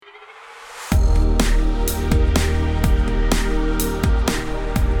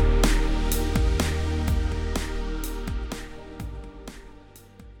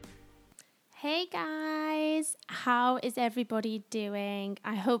is everybody doing?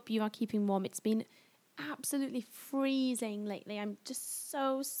 I hope you are keeping warm. It's been absolutely freezing lately. I'm just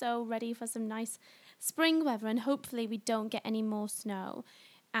so ready for some nice spring weather, and hopefully we don't get any more snow.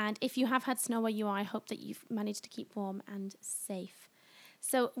 And if you have had snow where you are, I hope that you've managed to keep warm and safe.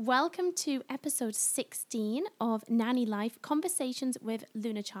 So welcome to episode 16 of Nanny Life Conversations with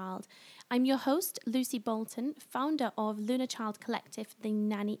Luna Child. I'm your host, Lucy Bolton, founder of Luna Child Collective, the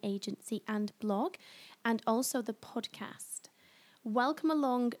nanny agency and blog, and also the podcast. Welcome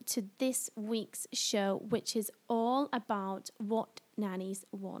along to this week's show, which is all about what nannies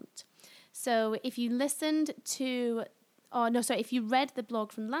want. So if you if you read the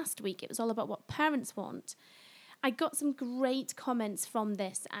blog from last week, it was all about what parents want. I got some great comments from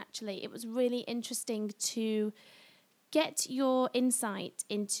this, actually. It was really interesting to get your insight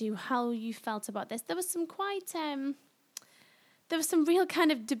into how you felt about this. There was some real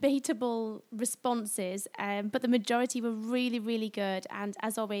kind of debatable responses, but the majority were really, really good. And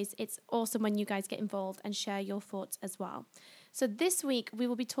as always, it's awesome when you guys get involved and share your thoughts as well. So this week, we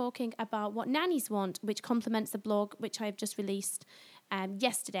will be talking about what nannies want, which complements the blog, which I've just released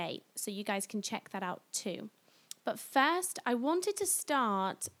yesterday. So you guys can check that out too. But first, I wanted to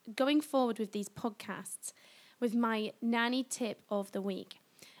start going forward with these podcasts with my nanny tip of the week.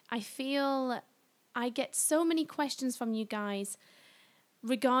 I feel I get so many questions from you guys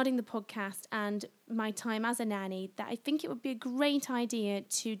regarding the podcast and my time as a nanny that I think it would be a great idea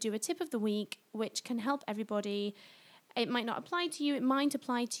to do a tip of the week, which can help everybody. It might not apply to you, it might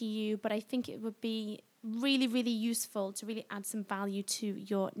apply to you, but I think it would be really, really useful to really add some value to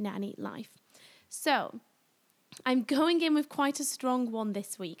your nanny life. So I'm going in with quite a strong one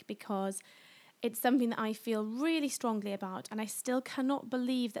this week because it's something that I feel really strongly about, and I still cannot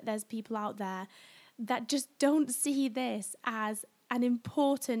believe that there's people out there that just don't see this as an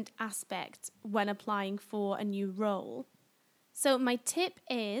important aspect when applying for a new role. So my tip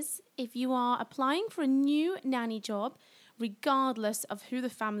is, if you are applying for a new nanny job, regardless of who the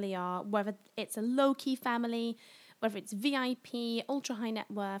family are, whether it's a low-key family, whether it's VIP, ultra-high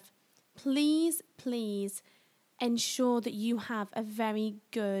net worth, please ensure that you have a very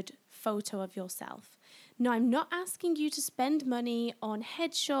good photo of yourself. Now, I'm not asking you to spend money on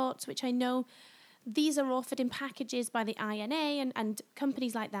headshots, which I know these are offered in packages by the INA and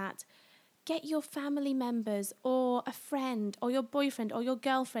companies like that. Get your family members or a friend or your boyfriend or your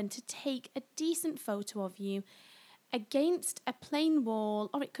girlfriend to take a decent photo of you against a plain wall,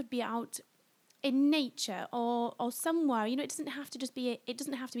 or it could be out in nature or somewhere. You know, it doesn't have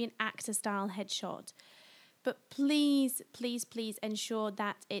to be an actor style headshot. But please ensure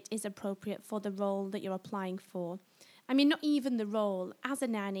that it is appropriate for the role that you're applying for. I mean, not even the role. As a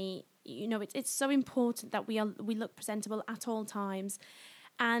nanny, you know, it's so important that we look presentable at all times.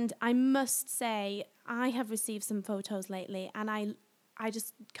 And I must say, I have received some photos lately, and I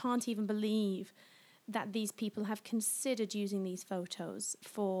just can't even believe that these people have considered using these photos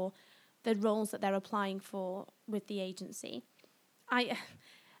for the roles that they're applying for with the agency.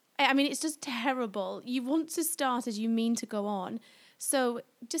 I mean, it's just terrible. You want to start as you mean to go on. So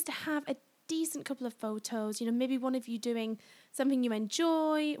just to have a decent couple of photos, you know, maybe one of you doing something you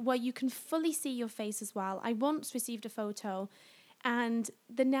enjoy where you can fully see your face as well. I once received a photo and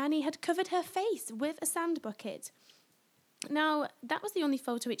the nanny had covered her face with a sand bucket. Now, that was the only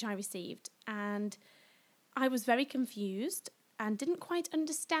photo which I received, and I was very confused and didn't quite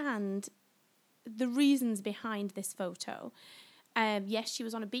understand the reasons behind this photo. Yes, she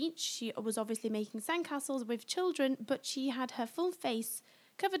was on a beach. She was obviously making sandcastles with children, but she had her full face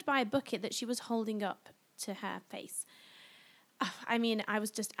covered by a bucket that she was holding up to her face. I mean, I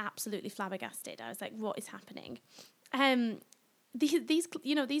was just absolutely flabbergasted. I was like, what is happening?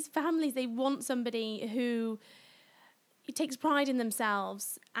 These families, they want somebody who takes pride in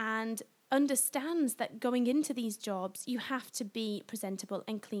themselves and understands that going into these jobs, you have to be presentable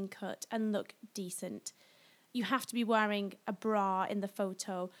and clean cut and look decent. You have to be wearing a bra in the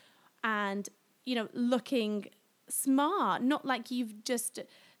photo and, you know, looking smart, not like you've just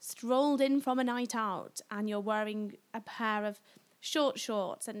strolled in from a night out and you're wearing a pair of short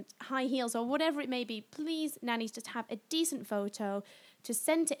shorts and high heels or whatever it may be. Please, nannies, just have a decent photo to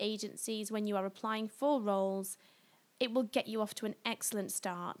send to agencies when you are applying for roles. It will get you off to an excellent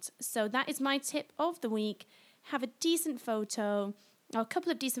start. So that is my tip of the week. Have a decent photo, or a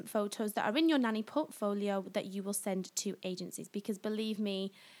couple of decent photos that are in your nanny portfolio that you will send to agencies, because believe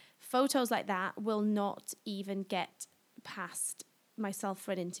me, photos like that will not even get past myself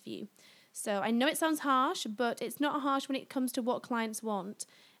for an interview. So I know it sounds harsh, but it's not harsh when it comes to what clients want.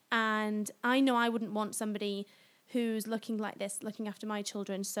 And I know I wouldn't want somebody who's looking like this, looking after my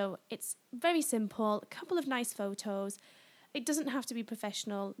children. So it's very simple, a couple of nice photos. It doesn't have to be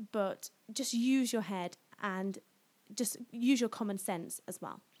professional, but just use your head and just use your common sense as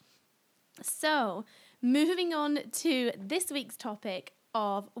well. So moving on to this week's topic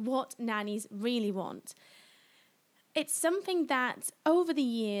of what nannies really want. It's something that over the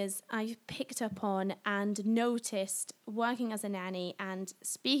years I've picked up on and noticed working as a nanny and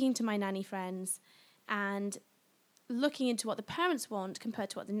speaking to my nanny friends and looking into what the parents want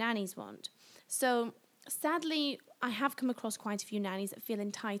compared to what the nannies want. So sadly, I have come across quite a few nannies that feel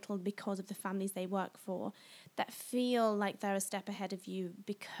entitled because of the families they work for, that feel like they're a step ahead of you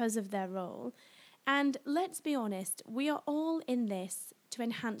because of their role. And let's be honest, we are all in this to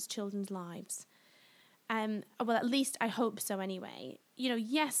enhance children's lives. Well, at least I hope so anyway.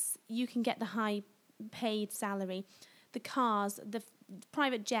 Yes, you can get the high paid salary, the cars, the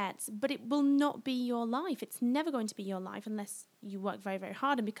private jets, but it will not be your life. It's never going to be your life unless you work very, very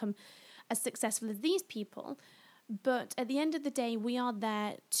hard and become as successful as these people. But at the end of the day, we are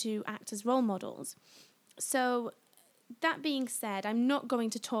there to act as role models. So that being said, I'm not going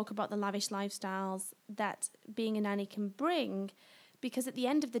to talk about the lavish lifestyles that being a nanny can bring, because at the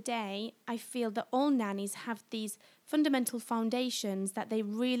end of the day, I feel that all nannies have these fundamental foundations that they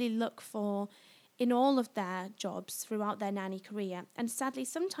really look for in all of their jobs throughout their nanny career. And sadly,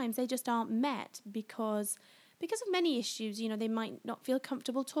 sometimes they just aren't met because of many issues. They might not feel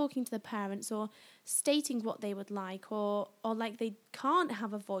comfortable talking to the parents or stating what they would like, or like they can't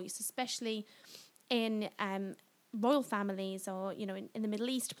have a voice, especially in royal families or, in the Middle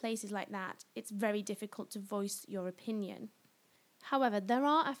East, places like that. It's very difficult to voice your opinion. However, there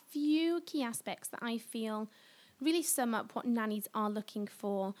are a few key aspects that I feel really sum up what nannies are looking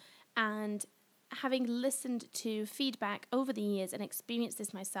for, and having listened to feedback over the years and experienced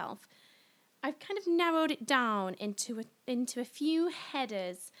this myself, I've kind of narrowed it down into a few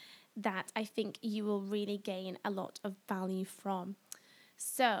headers that I think you will really gain a lot of value from.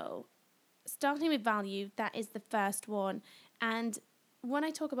 So, starting with value, that is the first one. And when I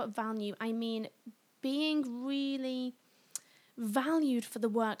talk about value, I mean being really valued for the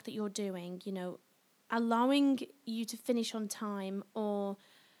work that you're doing, allowing you to finish on time or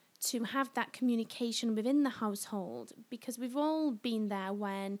to have that communication within the household, because we've all been there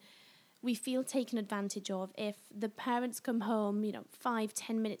when we feel taken advantage of. If the parents come home,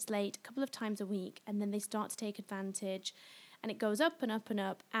 5-10 minutes late, a couple of times a week, and then they start to take advantage, and it goes up and up and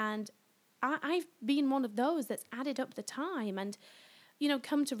up. And I've been one of those that's added up the time and,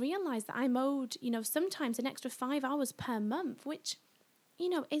 come to realize that I'm owed, sometimes an extra 5 hours per month, which,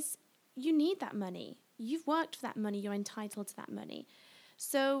 is, you need that money. You've worked for that money. You're entitled to that money.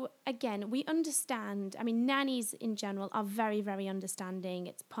 So again, we understand, nannies in general are very, very understanding.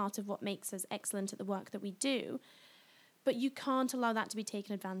 It's part of what makes us excellent at the work that we do, but you can't allow that to be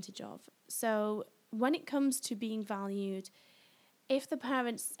taken advantage of. So when it comes to being valued, if the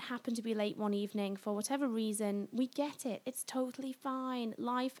parents happen to be late one evening for whatever reason, we get it. It's totally fine.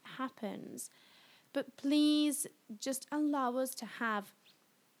 Life happens. But please just allow us to have,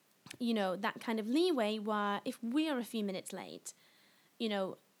 that kind of leeway where if we are a few minutes late,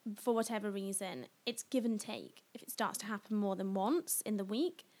 for whatever reason, it's give and take. If it starts to happen more than once in the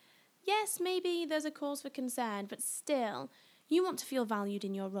week, yes, maybe there's a cause for concern, but still, you want to feel valued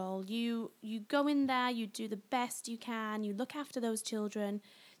in your role. You go in there, you do the best you can, you look after those children,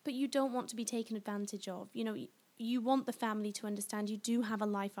 but you don't want to be taken advantage of. You want the family to understand you do have a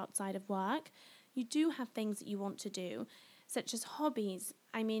life outside of work. You do have things that you want to do, such as hobbies.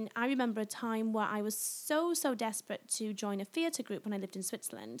 I remember a time where I was so desperate to join a theatre group when I lived in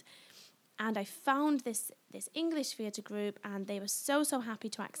Switzerland. And I found this English theatre group, and they were so happy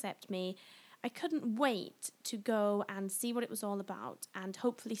to accept me. I couldn't wait to go and see what it was all about and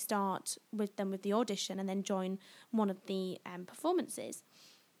hopefully start with them with the audition and then join one of the performances.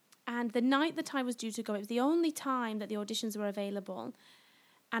 And the night that I was due to go, it was the only time that the auditions were available.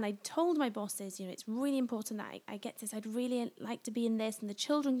 And I told my bosses, it's really important that I get this. I'd really like to be in this, and the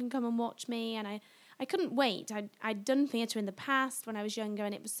children can come and watch me. And I couldn't wait. I'd done theatre in the past when I was younger,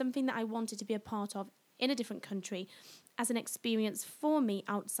 and it was something that I wanted to be a part of in a different country as an experience for me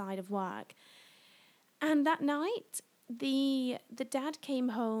outside of work. And that night, the dad came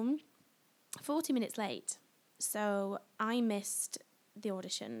home 40 minutes late. So I missed the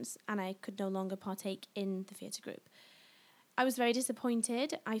auditions, and I could no longer partake in the theatre group. I was very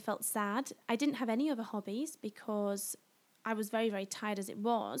disappointed. I felt sad. I didn't have any other hobbies because I was very, very tired as it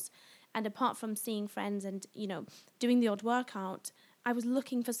was. And apart from seeing friends and, doing the odd workout, I was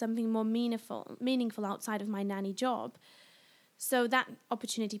looking for something more meaningful outside of my nanny job. So that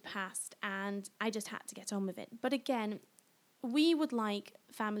opportunity passed and I just had to get on with it. But again, we would like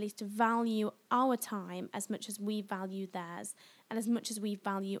families to value our time as much as we value theirs and as much as we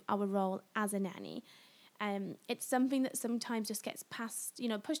value our role as a nanny. It's something that sometimes just gets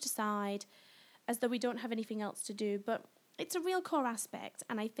pushed aside as though we don't have anything else to do. But it's a real core aspect,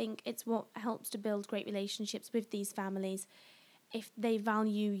 and I think it's what helps to build great relationships with these families if they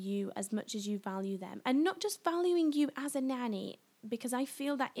value you as much as you value them. And not just valuing you as a nanny, because I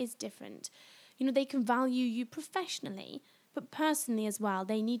feel that is different. They can value you professionally, but personally as well.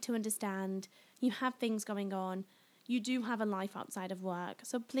 They need to understand you have things going on. You do have a life outside of work.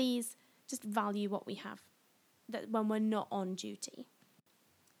 So please just value what we have when we're not on duty.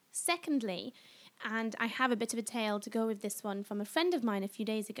 Secondly, and I have a bit of a tale to go with this one from a friend of mine a few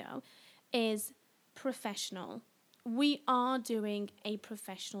days ago, is professional. We are doing a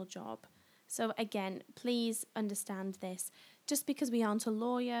professional job. So again, please understand this. Just because we aren't a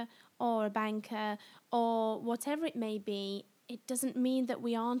lawyer or a banker or whatever it may be, it doesn't mean that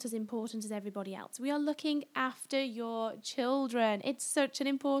we aren't as important as everybody else. We are looking after your children. It's such an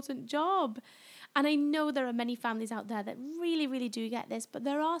important job. And I know there are many families out there that really, really do get this, but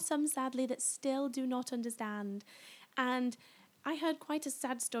there are some, sadly, that still do not understand. And I heard quite a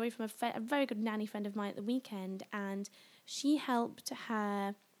sad story from a very good nanny friend of mine at the weekend, and she helped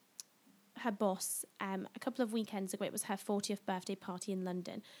her boss a couple of weekends ago. It was her 40th birthday party in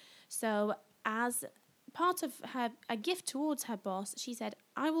London. So as part of a gift towards her boss, she said,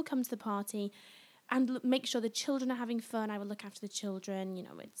 I will come to the party and make sure the children are having fun. I will look after the children.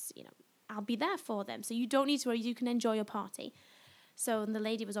 I'll be there for them. So you don't need to worry. You can enjoy your party. So the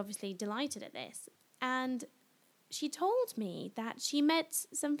lady was obviously delighted at this. And she told me that she met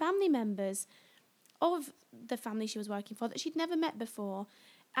some family members of the family she was working for that she'd never met before.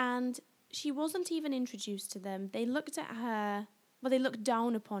 And she wasn't even introduced to them. They looked at her, they looked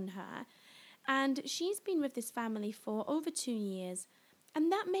down upon her. And she's been with this family for over 2 years.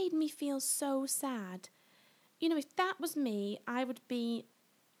 And that made me feel so sad. If that was me, I would be,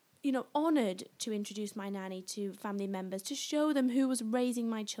 honoured to introduce my nanny to family members, to show them who was raising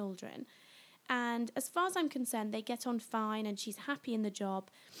my children. And as far as I'm concerned, they get on fine and she's happy in the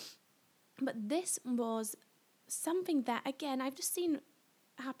job. But this was something that, again, I've just seen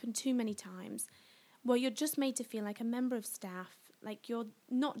happen too many times, where you're just made to feel like a member of staff, like you're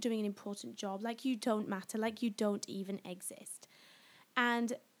not doing an important job, like you don't matter, like you don't even exist.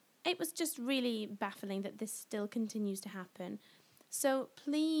 And it was just really baffling that this still continues to happen. So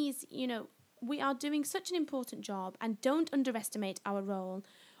please, we are doing such an important job, and don't underestimate our role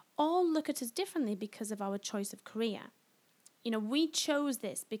or look at us differently because of our choice of career. We chose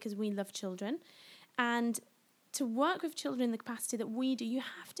this because we love children, and to work with children in the capacity that we do, you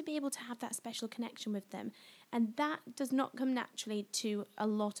have to be able to have that special connection with them. And that does not come naturally to a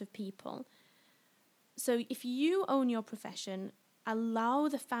lot of people. So if you own your profession, allow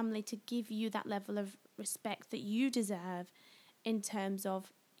the family to give you that level of respect that you deserve in terms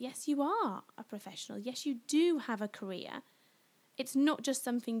of, yes, you are a professional. Yes, you do have a career. It's not just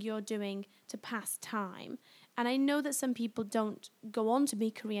something you're doing to pass time. And I know that some people don't go on to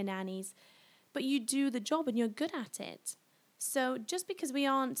be career nannies, but you do the job and you're good at it. So just because we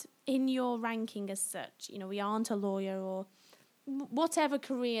aren't in your ranking as such, we aren't a lawyer or whatever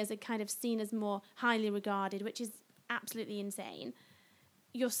careers are kind of seen as more highly regarded, which is absolutely insane,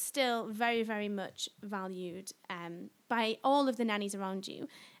 you're still very, very much valued by all of the nannies around you.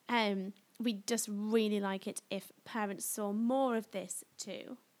 We'd just really like it if parents saw more of this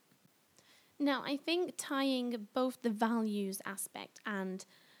too. Now, I think tying both the values aspect and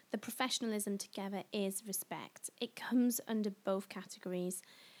the professionalism together is respect. It comes under both categories,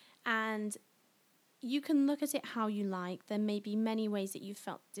 and you can look at it how you like. There may be many ways that you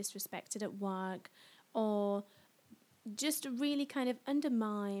felt disrespected at work, or just really kind of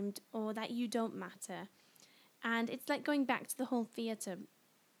undermined, or that you don't matter. And it's like going back to the whole theatre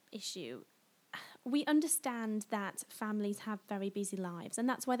issue. We understand that families have very busy lives, and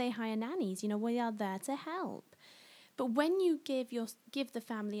that's why they hire nannies. We are there to help. But when you give the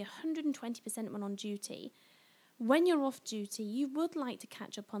family 120% when on duty, when you're off duty, you would like to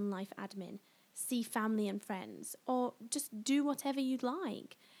catch up on life admin, see family and friends, or just do whatever you'd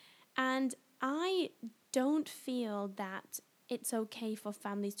like. And I don't feel that it's okay for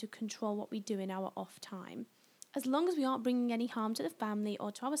families to control what we do in our off time. As long as we aren't bringing any harm to the family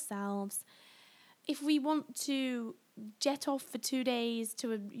or to ourselves, if we want to jet off for 2 days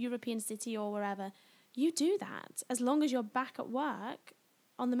to a European city or wherever, you do that, as long as you're back at work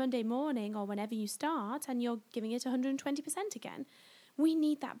on the Monday morning or whenever you start and you're giving it 120% again. We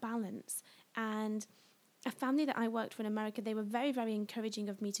need that balance. And a family that I worked for in America, they were very, very encouraging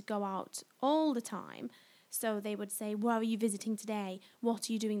of me to go out all the time. So they would say, where are you visiting today? What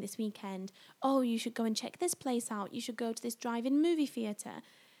are you doing this weekend? Oh, you should go and check this place out. You should go to this drive-in movie theatre.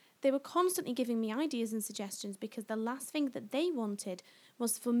 They were constantly giving me ideas and suggestions because the last thing that they wanted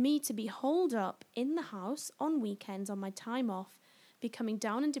was for me to be holed up in the house on weekends on my time off, becoming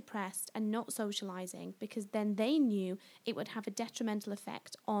down and depressed and not socialising, because then they knew it would have a detrimental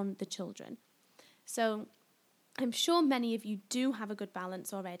effect on the children. So I'm sure many of you do have a good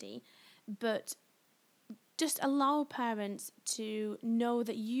balance already, but just allow parents to know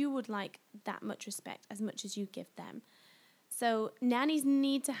that you would like that much respect as much as you give them. So nannies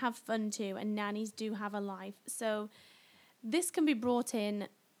need to have fun too, and nannies do have a life. So this can be brought in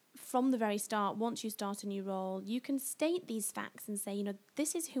from the very start. Once you start a new role, you can state these facts and say,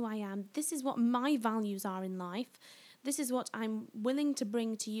 this is who I am. This is what my values are in life. This is what I'm willing to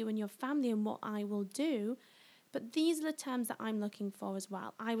bring to you and your family and what I will do. But these are the terms that I'm looking for as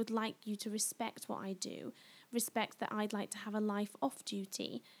well. I would like you to respect what I do, respect that I'd like to have a life off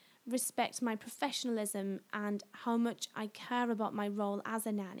duty, respect my professionalism and how much I care about my role as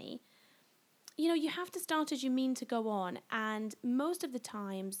a nanny. You have to start as you mean to go on. And most of the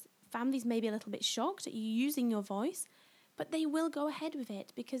times, families may be a little bit shocked at you using your voice, but they will go ahead with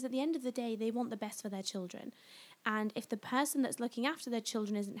it because at the end of the day, they want the best for their children. And if the person that's looking after their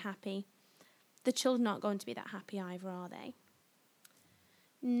children isn't happy, the children aren't going to be that happy either, are they?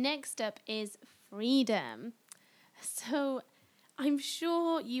 Next up is freedom. So I'm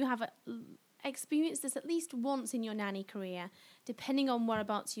sure you have experienced this at least once in your nanny career, depending on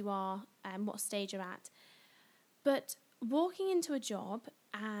whereabouts you are and what stage you're at. But walking into a job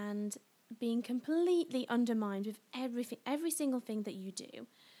and being completely undermined with every single thing that you do.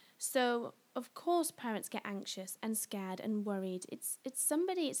 So, of course, parents get anxious and scared and worried. It's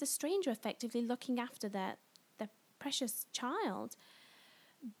a stranger effectively looking after their precious child.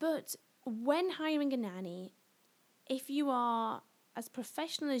 But when hiring a nanny, if you are as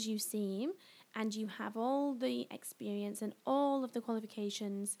professional as you seem and you have all the experience and all of the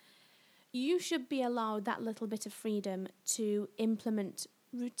qualifications, you should be allowed that little bit of freedom to implement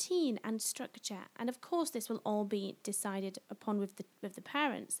routine and structure. And of course, this will all be decided upon with the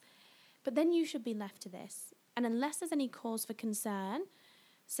parents. But then you should be left to this. And unless there's any cause for concern,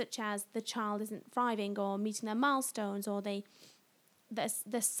 such as the child isn't thriving or meeting their milestones, or there's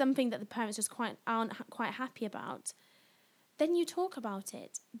something that the parents just aren't quite happy about, then you talk about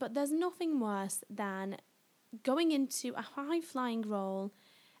it. But there's nothing worse than going into a high-flying role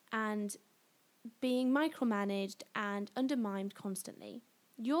and being micromanaged and undermined constantly.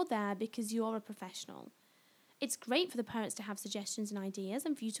 You're there because you're a professional. It's great for the parents to have suggestions and ideas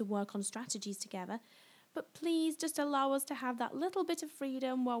and for you to work on strategies together, but please just allow us to have that little bit of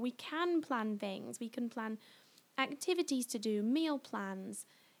freedom where we can plan things. We can plan activities to do, meal plans,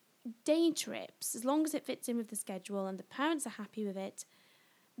 day trips, as long as it fits in with the schedule and the parents are happy with it.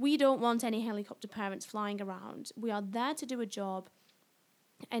 We don't want any helicopter parents flying around. We are there to do a job.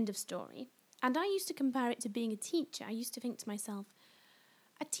 End of story. And I used to compare it to being a teacher. I used to think to myself,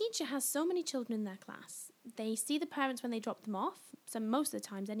 a teacher has so many children in their class. They see the parents when they drop them off, so most of the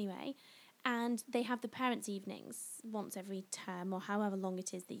times anyway, and they have the parents' evenings once every term or however long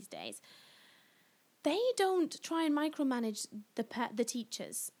it is these days. They don't try and micromanage the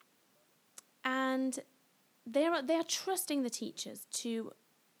teachers, and they are trusting the teachers to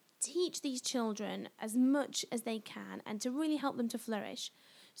teach these children as much as they can and to really help them to flourish.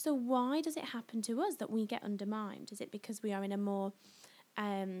 So why does it happen to us that we get undermined? Is it because we are in a more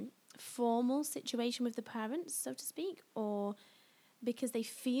formal situation with the parents, so to speak, or because they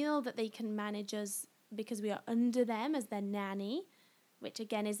feel that they can manage us because we are under them as their nanny, which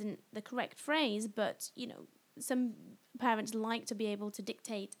again isn't the correct phrase, but some parents like to be able to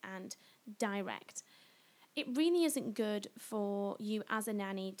dictate and direct. It really isn't good for you as a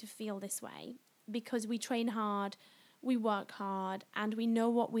nanny to feel this way, because we train hard, we work hard, and we know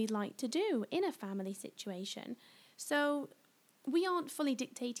what we'd like to do in a family situation. So we aren't fully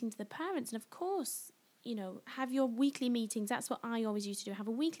dictating to the parents. And of course, have your weekly meetings. That's what I always used to do. Have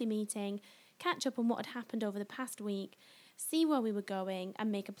a weekly meeting, catch up on what had happened over the past week, see where we were going,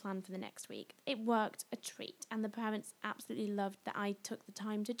 and make a plan for the next week. It worked a treat. And the parents absolutely loved that I took the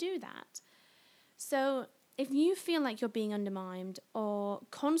time to do that. So if you feel like you're being undermined or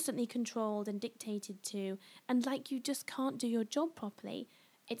constantly controlled and dictated to, and like you just can't do your job properly,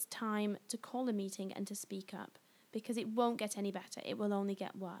 it's time to call a meeting and to speak up, because it won't get any better. It will only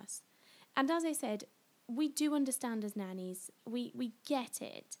get worse. And as I said, we do understand as nannies. We get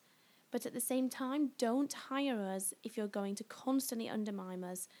it. But at the same time, don't hire us if you're going to constantly undermine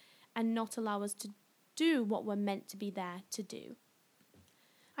us and not allow us to do what we're meant to be there to do.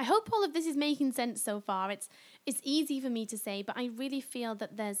 I hope all of this is making sense so far. It's easy for me to say, but I really feel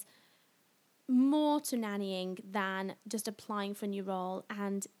that there's more to nannying than just applying for a new role.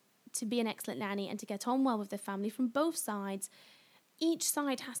 And to be an excellent nanny and to get on well with the family from both sides, each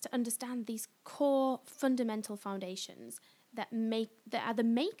side has to understand these core fundamental foundations that are the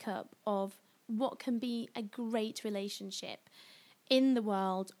makeup of what can be a great relationship in the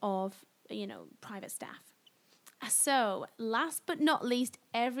world of, private staff. So, last but not least,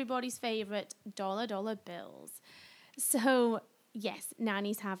 everybody's favorite, dollar bills. So, yes,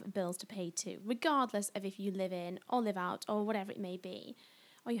 nannies have bills to pay too, regardless of if you live in or live out or whatever it may be,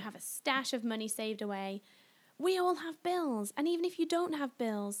 or you have a stash of money saved away. We all have bills, and even if you don't have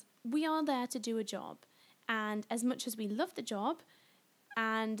bills, we are there to do a job. And as much as we love the job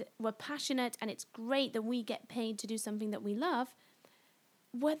and we're passionate and it's great that we get paid to do something that we love,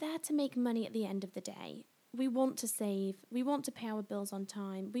 we're there to make money at the end of the day. We want to save. We want to pay our bills on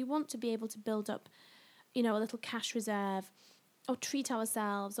time. We want to be able to build up, a little cash reserve or treat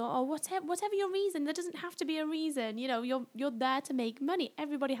ourselves or whatever your reason. There doesn't have to be a reason. You're there to make money.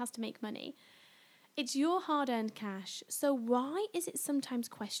 Everybody has to make money. It's your hard-earned cash. So why is it sometimes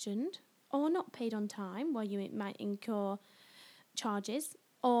questioned or not paid on time, where you might incur charges,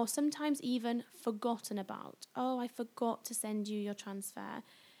 or sometimes even forgotten about? Oh, I forgot to send you your transfer.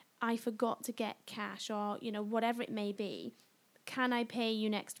 I forgot to get cash, or, whatever it may be. Can I pay you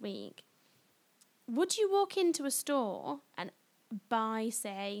next week? Would you walk into a store and buy,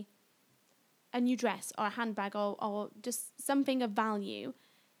 say, a new dress or a handbag or just something of value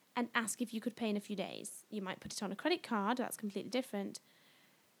and ask if you could pay in a few days? You might put it on a credit card. That's completely different.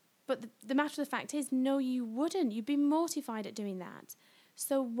 But the matter of the fact is, no, you wouldn't. You'd be mortified at doing that.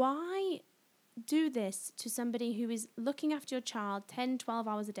 So why do this to somebody who is looking after your child 10, 12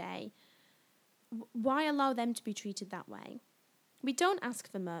 hours a day? Why allow them to be treated that way? We don't ask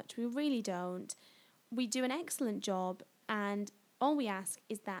for much. We really don't. We do an excellent job, and all we ask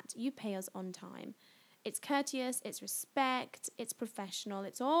is that you pay us on time. It's courteous, it's respect, it's professional,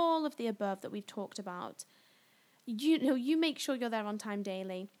 it's all of the above that we've talked about. You make sure you're there on time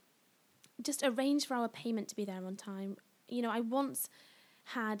daily. Just arrange for our payment to be there on time. I once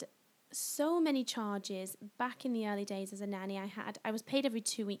had so many charges back in the early days as a nanny. I was paid every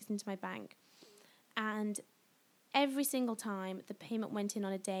 2 weeks into my bank, and every single time the payment went in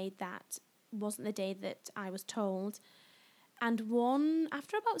on a day that wasn't the day that I was told. And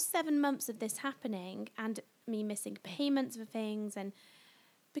after about 7 months of this happening and me missing payments for things and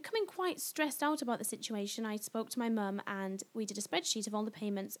becoming quite stressed out about the situation, I spoke to my mum and we did a spreadsheet of all the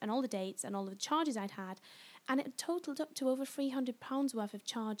payments and all the dates and all of the charges I'd had. And it totaled up to over £300 worth of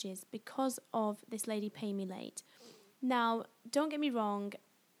charges because of this lady paying me late. Now, don't get me wrong,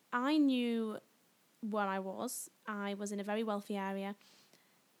 I knew where I was. I was in a very wealthy area.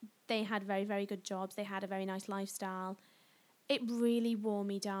 They had very, very good jobs. They had a very nice lifestyle. It really wore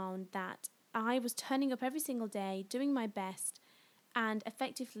me down that I was turning up every single day, doing my best, and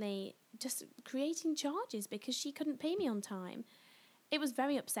effectively just creating charges because she couldn't pay me on time. It was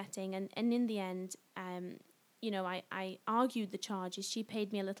very upsetting, and in the end, I argued the charges. She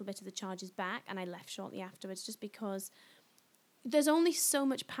paid me a little bit of the charges back, and I left shortly afterwards just because there's only so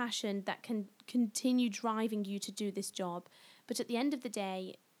much passion that can continue driving you to do this job. But at the end of the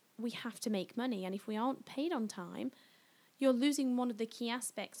day, we have to make money, and if we aren't paid on time, you're losing one of the key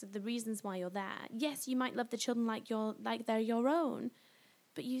aspects of the reasons why you're there. Yes, you might love the children like they're your own,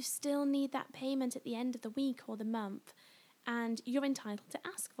 but you still need that payment at the end of the week or the month, and you're entitled to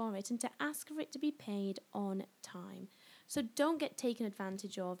ask for it and to ask for it to be paid on time. So don't get taken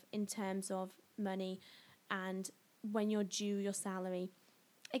advantage of in terms of money and when you're due your salary.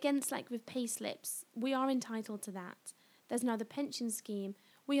 Again, it's like with pay slips, we are entitled to that. There's now the pension scheme.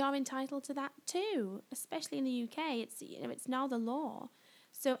 We are entitled to that too, especially in the UK. It's now the law.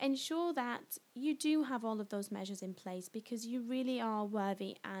 So ensure that you do have all of those measures in place because you really are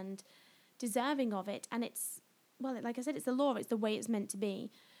worthy and deserving of it. And like I said, it's the law. It's the way it's meant to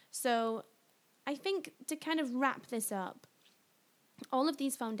be. So I think to kind of wrap this up, all of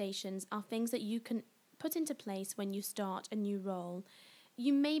these foundations are things that you can put into place when you start a new role.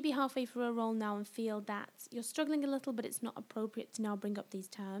 You may be halfway through a role now and feel that you're struggling a little, but it's not appropriate to now bring up these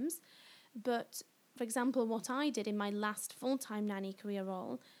terms. But, for example, what I did in my last full-time nanny career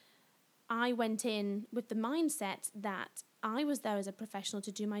role, I went in with the mindset that I was there as a professional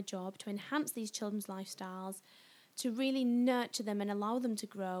to do my job, to enhance these children's lifestyles, to really nurture them and allow them to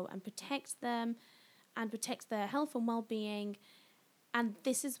grow and protect them and protect their health and well-being. And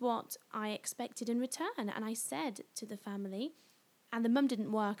this is what I expected in return. And I said to the family, And the mum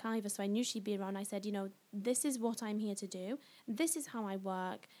didn't work either, so I knew she'd be around. I said, this is what I'm here to do. This is how I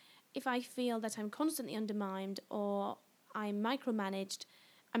work. If I feel that I'm constantly undermined or I'm micromanaged,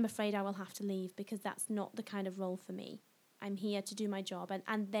 I'm afraid I will have to leave, because that's not the kind of role for me. I'm here to do my job.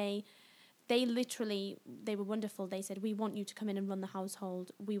 And they literally, they were wonderful. They said, we want you to come in and run the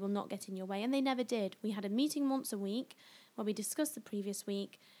household. We will not get in your way. And they never did. We had a meeting once a week where we discussed the previous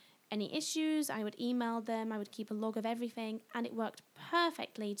week. Any issues, I would email them. I would keep a log of everything. And it worked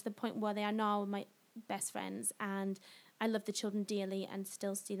perfectly, to the point where they are now my best friends. And I love the children dearly and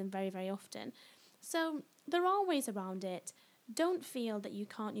still see them very, very often. So there are ways around it. Don't feel that you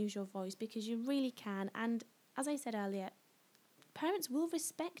can't use your voice, because you really can. And as I said earlier, parents will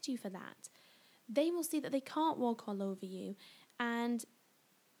respect you for that. They will see that they can't walk all over you. And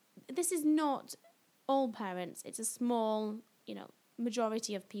this is not all parents. It's a small,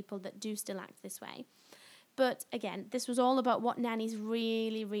 majority of people that do still act this way. But again, this was all about what nannies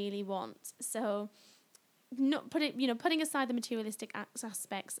really, really want. So not putting aside the materialistic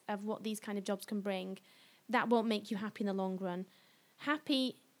aspects of what these kind of jobs can bring, that won't make you happy in the long run.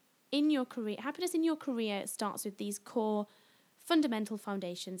 Happiness in your career starts with these core fundamental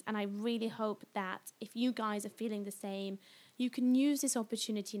foundations. And I really hope that if you guys are feeling the same, you can use this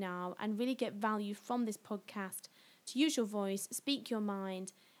opportunity now and really get value from this podcast to use your voice, speak your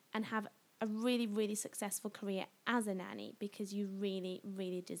mind, and have a really, really successful career as a nanny, because you really,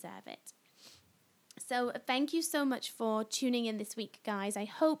 really deserve it. So thank you so much for tuning in this week, guys. I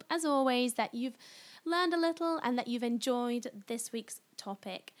hope, as always, that you've learned a little and that you've enjoyed this week's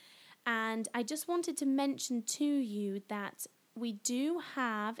topic. And I just wanted to mention to you that we do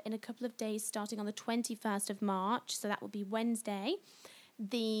have, in a couple of days, starting on the 21st of March, so that will be Wednesday,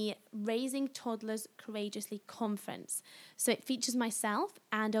 the Raising Toddlers Courageously conference. So it features myself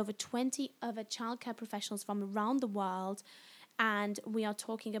and over 20 other childcare professionals from around the world, and we are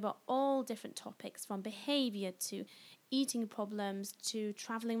talking about all different topics, from behaviour to eating problems to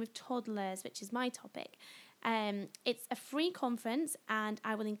travelling with toddlers, which is my topic. It's a free conference, and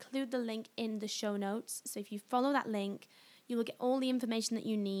I will include the link in the show notes. So if you follow that link, you will get all the information that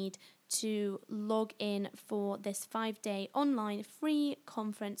you need to log in for this 5-day online free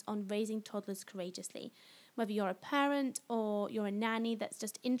conference on raising toddlers courageously. Whether you're a parent or you're a nanny that's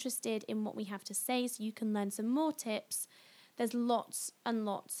just interested in what we have to say so you can learn some more tips, there's lots and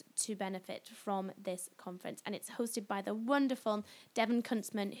lots to benefit from this conference. And it's hosted by the wonderful Devon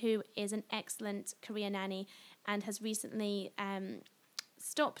Kuntzman, who is an excellent career nanny and has recently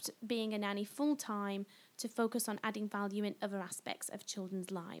stopped being a nanny full-time to focus on adding value in other aspects of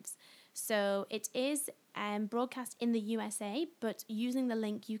children's lives. So it is broadcast in the USA, but using the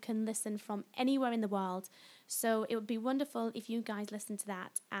link, you can listen from anywhere in the world. So it would be wonderful if you guys listen to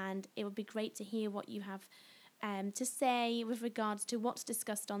that, and it would be great to hear what you have to say with regards to what's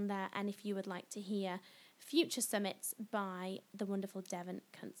discussed on there, and if you would like to hear future summits by the wonderful Devon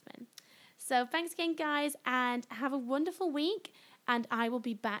Kuntzman. So thanks again, guys, and have a wonderful week. And I will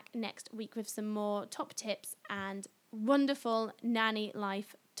be back next week with some more top tips and wonderful nanny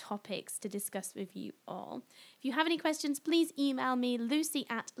life topics to discuss with you all. If you have any questions, please email me,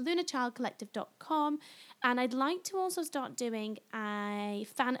 lucy@lunachildcollective.com. And I'd like to also start doing a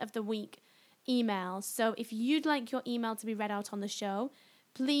fan of the week email. So if you'd like your email to be read out on the show,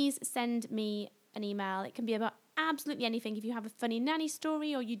 please send me an email. It can be about absolutely anything. If you have a funny nanny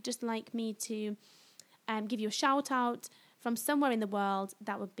story, or you'd just like me to give you a shout out from somewhere in the world,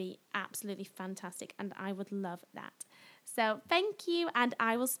 that would be absolutely fantastic, and I would love that. So thank you, and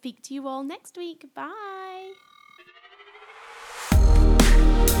I will speak to you all next week. Bye.